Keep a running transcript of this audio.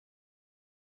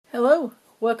Hello,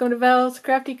 welcome to Val's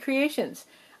Crafty Creations.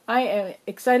 I am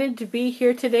excited to be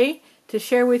here today to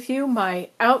share with you my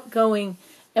Outgoing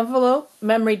envelope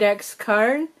memory dex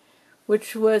card,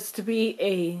 which was to be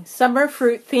a summer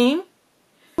fruit theme.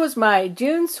 It was my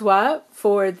June swap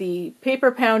for the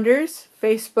Paper Pounders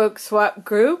Facebook swap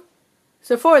group.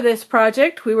 So for this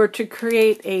project, we were to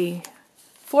create a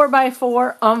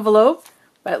 4x4 envelope,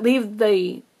 but leave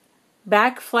the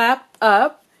back flap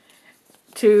up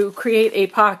to create a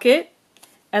pocket,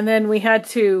 and then we had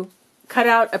to cut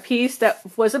out a piece that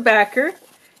was a backer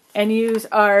and use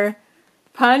our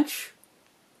punch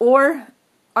or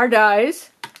our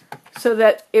dies so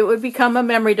that it would become a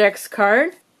memory dex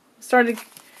card. Started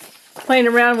playing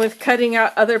around with cutting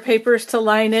out other papers to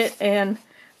line it, and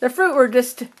the fruit were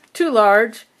just too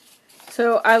large,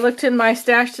 so I looked in my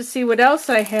stash to see what else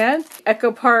I had.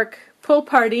 Echo Park Pool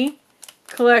Party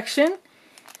collection.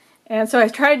 And so I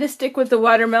tried to stick with the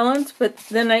watermelons, but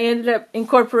then I ended up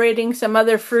incorporating some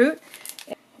other fruit.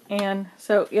 And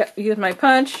so, yeah, I used my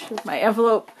punch, my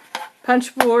envelope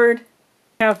punch board.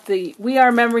 I have the We Are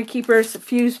Memory Keepers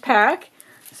fuse pack.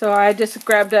 So I just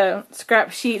grabbed a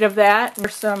scrap sheet of that for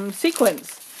some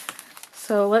sequins.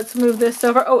 So let's move this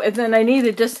over. Oh, and then I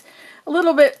needed just a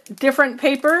little bit different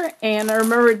paper. And I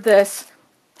remembered this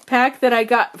pack that I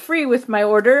got free with my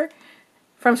order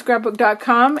from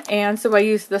scrapbook.com, and so I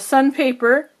used the sun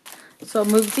paper. So I'll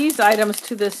move these items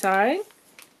to the side.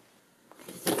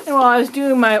 And while I was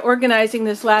doing my organizing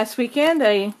this last weekend,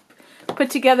 I put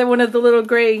together one of the little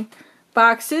gray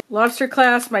boxes. Lobster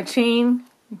clasp, my chain,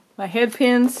 my head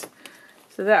pins.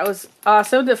 So that was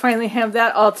awesome to finally have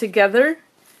that all together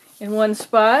in one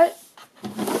spot.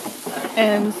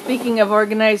 And speaking of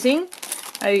organizing,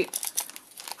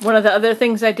 one of the other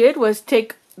things I did was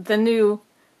take the new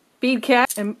bead cap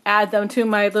and add them to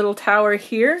my little tower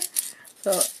here.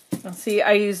 So you'll see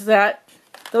I use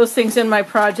those things in my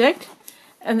project.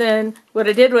 And then what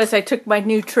I did was I took my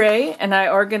new tray and I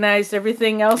organized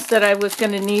everything else that I was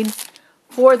going to need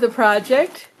for the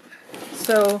project.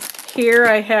 So here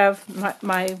I have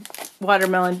my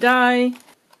watermelon die,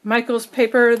 Michael's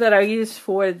paper that I used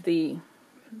to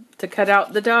cut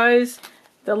out the dies,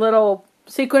 the little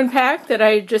sequin pack that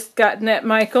I just gotten at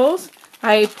Michael's.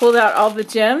 I pulled out all the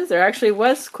gems. There actually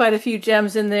was quite a few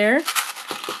gems in there.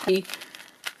 The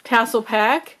tassel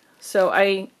pack, so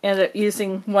I ended up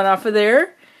using one off of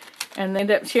there. And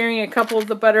ended up sharing a couple of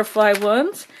the butterfly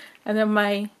ones. And then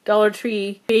my Dollar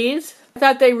Tree beads. I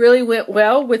thought they really went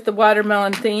well with the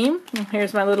watermelon theme. And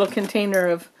here's my little container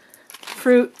of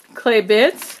fruit clay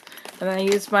bits. And I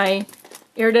used my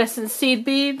iridescent seed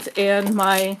beads and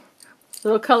my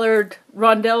little colored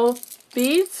rondelle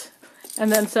beads.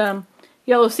 And then some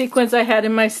yellow sequins I had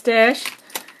in my stash.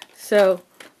 So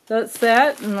that's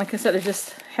that. And like I said, I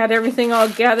just had everything all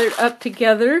gathered up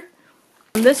together.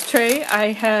 On this tray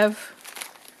I have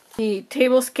the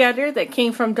table scatter that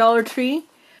came from Dollar Tree.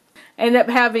 I ended up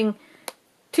having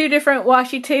two different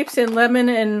washi tapes in lemon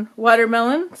and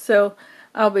watermelon. So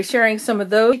I'll be sharing some of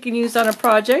those you can use on a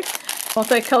project.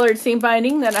 Multicolored seam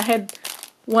binding that I had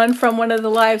one from one of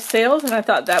the live sales, and I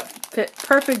thought that fit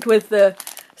perfect with the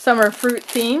summer fruit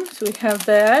theme, so we have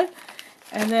that.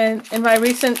 And then in my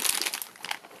recent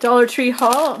Dollar Tree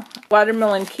haul,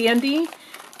 watermelon candy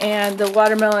and the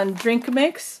watermelon drink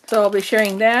mix, so I'll be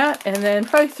sharing that, and then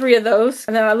probably 3 of those.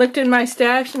 And then I looked in my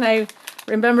stash and I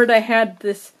remembered I had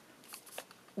this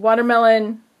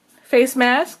watermelon face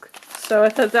mask, so I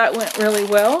thought that went really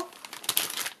well.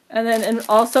 And then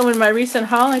also in my recent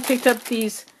haul I picked up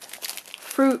these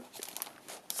fruit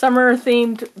summer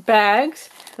themed bags,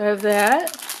 so I have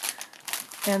that.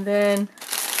 And then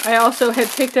I also had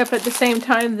picked up at the same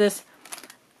time this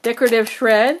decorative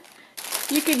shred.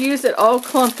 You could use it all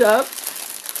clumped up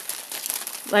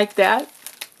like that,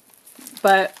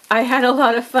 but I had a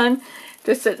lot of fun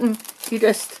just sitting. You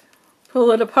just pull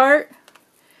it apart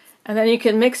and then you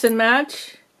can mix and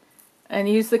match and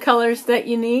use the colors that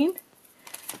you need.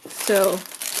 So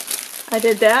I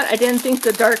did that. I didn't think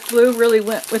the dark blue really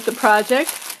went with the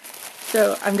project,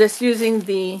 so I'm just using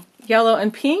the yellow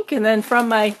and pink. And then from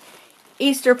my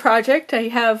Easter project I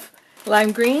have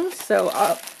lime green, so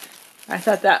I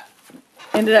thought that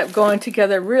ended up going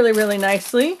together really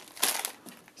nicely.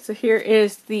 So here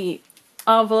is the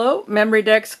envelope memory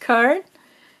dex card. You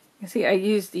can see I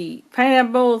used the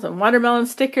pineapples and watermelon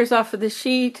stickers off of the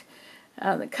sheet,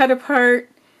 the cut apart,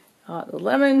 the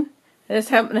lemon. I just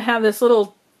happen to have this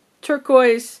little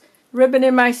turquoise ribbon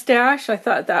in my stash. I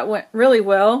thought that went really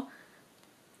well.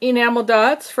 Enamel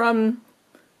dots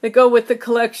that go with the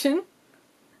collection.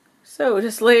 So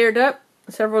just layered up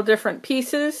several different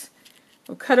pieces,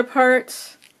 cut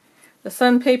aparts, the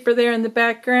sun paper there in the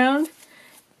background,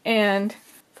 and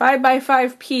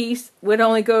 5x5 piece would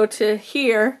only go to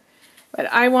here,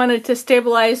 but I wanted to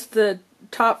stabilize the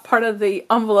top part of the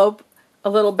envelope a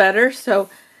little better, so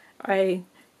I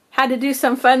had to do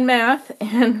some fun math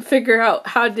and figure out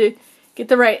how to get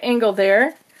the right angle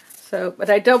there. So, but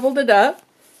I doubled it up,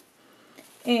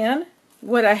 and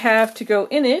what I have to go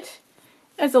in it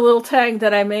is a little tag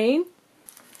that I made.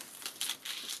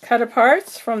 Cut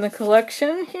aparts from the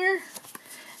collection here.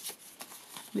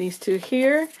 These two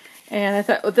here. And I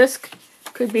thought, well, this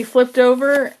could be flipped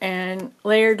over and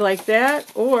layered like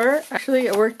that, or actually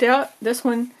it worked out. This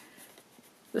one,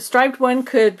 the striped one,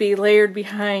 could be layered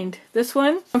behind this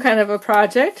one. Some kind of a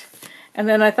project. And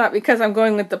then I thought, because I'm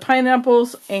going with the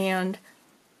pineapples and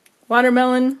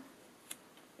watermelon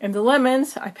and the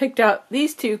lemons, I picked out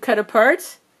these two cut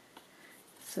aparts.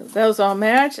 So those all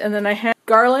match. And then I had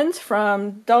garlands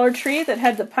from Dollar Tree that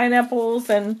had the pineapples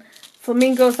and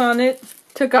flamingos on it.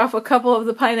 Took off a couple of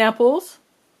the pineapples.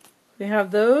 We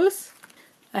have those.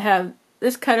 I have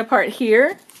this cut apart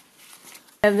here.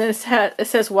 And this it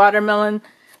says watermelon,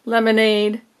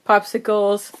 lemonade,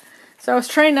 popsicles. So I was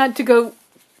trying not to go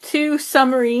too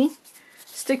summery.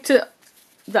 Stick to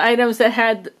the items that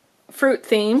had fruit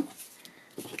theme.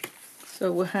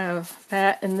 So we'll have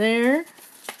that in there.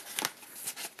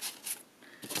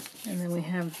 And then we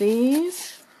have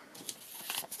these.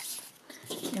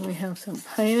 And we have some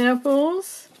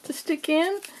pineapples to stick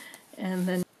in. And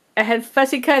then I had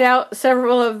fussy cut out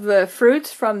several of the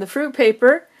fruits from the fruit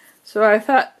paper. So I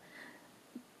thought,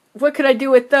 what could I do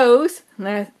with those?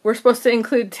 And we're supposed to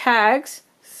include tags.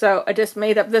 So I just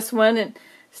made up this one and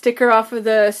sticker off of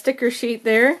the sticker sheet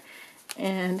there.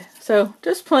 And so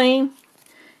just plain.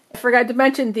 I forgot to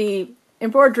mention the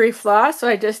embroidery floss. So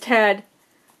I just had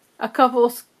a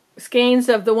couple skeins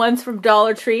of the ones from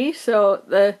Dollar Tree. So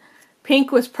the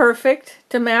pink was perfect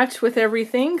to match with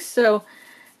everything, so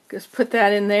just put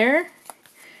that in there.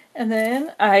 And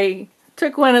then I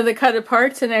took one of the cut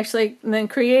aparts and then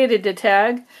created a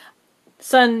tag.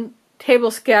 Sun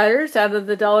table scatters out of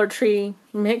the Dollar Tree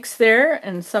mix there,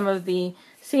 and some of the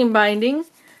seam binding.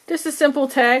 Just a simple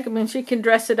tag. I mean, she can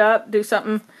dress it up, do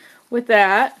something with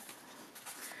that.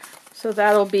 So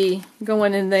that'll be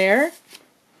going in there.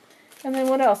 And then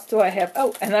what else do I have?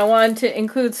 Oh, and I wanted to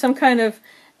include some kind of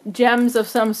gems of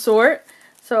some sort.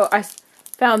 So I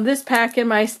found this pack in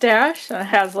my stash. It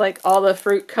has like all the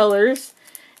fruit colors.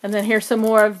 And then here's some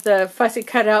more of the fussy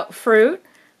cut out fruit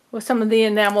with some of the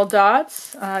enamel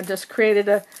dots. Just created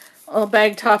a little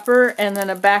bag topper and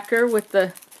then a backer with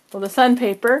the sun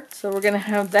paper. So we're going to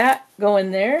have that go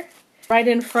in there. Right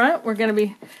in front, we're going to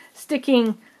be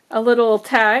sticking a little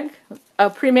tag, a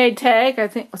pre-made tag, I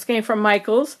think it came from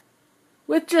Michael's,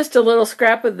 with just a little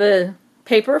scrap of the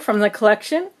paper from the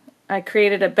collection. I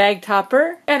created a bag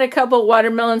topper. I had a couple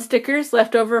watermelon stickers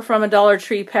left over from a Dollar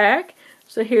Tree pack.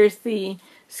 So here's the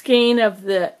skein of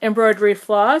the embroidery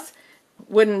floss,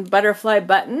 wooden butterfly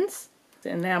buttons,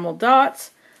 the enamel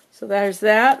dots. So there's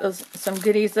that. Those some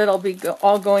goodies that'll be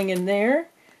all going in there.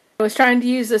 I was trying to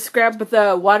use a scrap of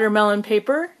the watermelon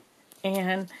paper,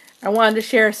 and I wanted to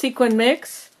share a sequin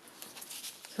mix.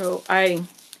 So I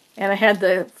had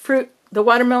the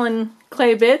watermelon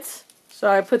clay bits. So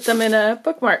I put them in a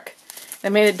bookmark. I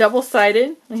made it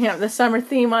double-sided. We have the summer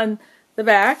theme on the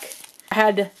back. I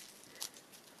had to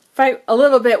fight a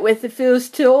little bit with the fuse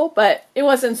tool, but it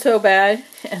wasn't so bad.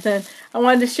 And then I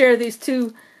wanted to share these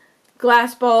two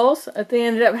glass balls. They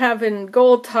ended up having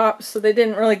gold tops, so they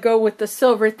didn't really go with the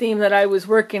silver theme that I was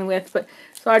working with. But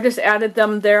so I just added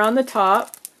them there on the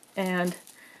top, and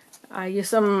I used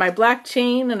some of my black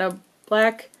chain and a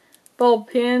black bulb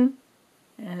pin,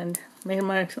 and made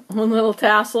my own little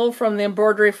tassel from the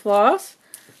embroidery floss.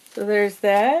 So there's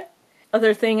that.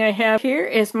 Other thing I have here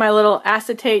is my little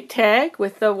acetate tag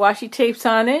with the washi tapes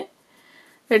on it.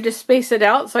 They're just spaced it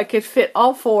out so I could fit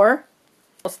all four.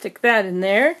 I'll stick that in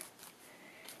there.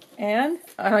 And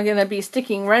I'm going to be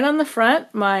sticking right on the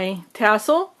front my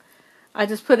tassel. I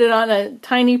just put it on a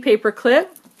tiny paper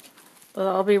clip. So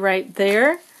that'll be right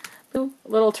there. The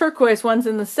little turquoise ones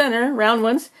in the center, round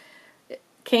ones,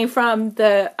 came from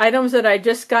the items that I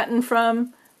just gotten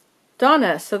from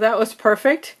Donna, so that was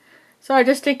perfect. So I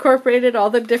just incorporated all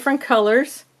the different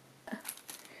colors.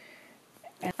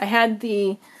 I had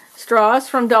the straws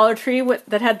from Dollar Tree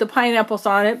that had the pineapples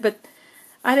on it, but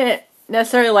I didn't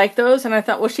necessarily like those, and I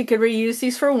thought, well, she could reuse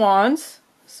these for wands.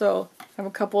 So I have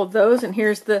a couple of those, and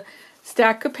here's the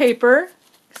stack of paper,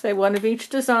 say one of each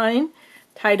design.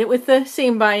 Tied it with the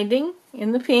seam binding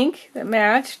in the pink that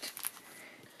matched.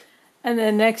 And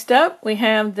then next up we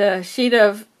have the sheet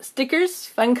of stickers,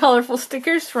 fun colorful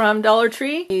stickers from Dollar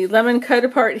Tree. The lemon cut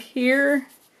apart here,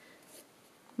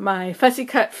 my fussy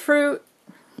cut fruit,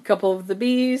 a couple of the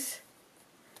bees.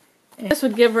 And this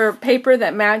would give her paper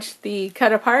that matched the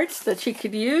cut aparts that she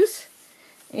could use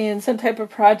in some type of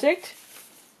project.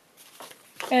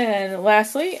 And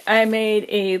lastly, I made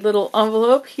a little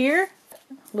envelope here,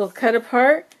 a little cut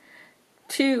apart,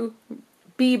 2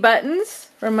 bee buttons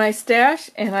from my stash,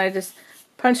 and I just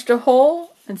punched a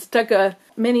hole and stuck a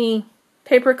mini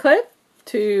paper clip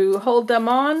to hold them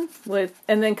on with,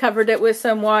 and then covered it with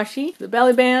some washi, the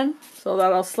belly band, so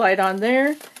that'll slide on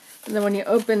there. And then when you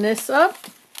open this up,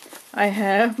 I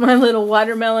have my little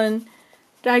watermelon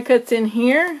die cuts in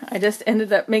here. I just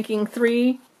ended up making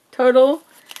 3 total.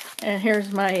 And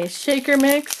here's my shaker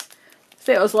mix.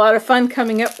 So it was a lot of fun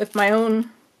coming up with my own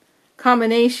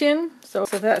combination. So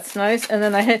that's nice. And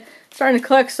then I had starting to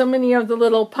collect so many of the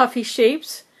little puffy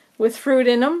shapes with fruit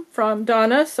in them from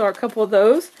Donna. So a couple of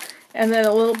those. And then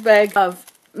a little bag of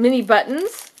mini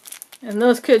buttons. And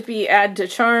those could be add to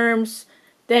charms,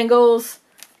 dangles,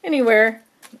 anywhere.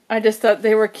 I just thought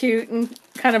they were cute and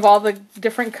kind of all the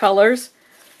different colors.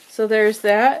 So there's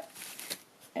that.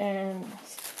 And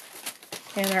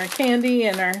our candy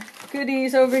and our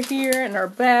goodies over here and our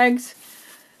bags.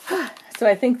 So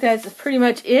I think that's pretty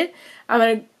much it. I'm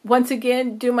going to once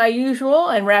again do my usual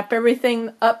and wrap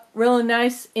everything up really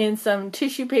nice in some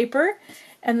tissue paper.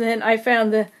 And then I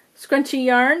found the scrunchy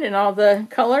yarn and all the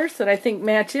colors that I think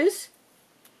matches.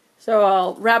 So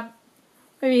I'll wrap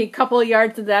maybe a couple of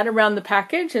yards of that around the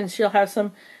package and she'll have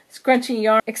some scrunchy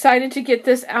yarn. Excited to get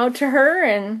this out to her,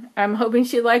 and I'm hoping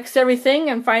she likes everything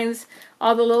and finds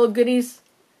all the little goodies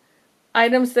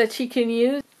items that she can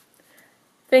use.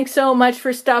 Thanks so much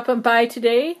for stopping by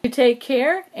today. You take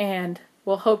care, and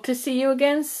we'll hope to see you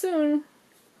again soon.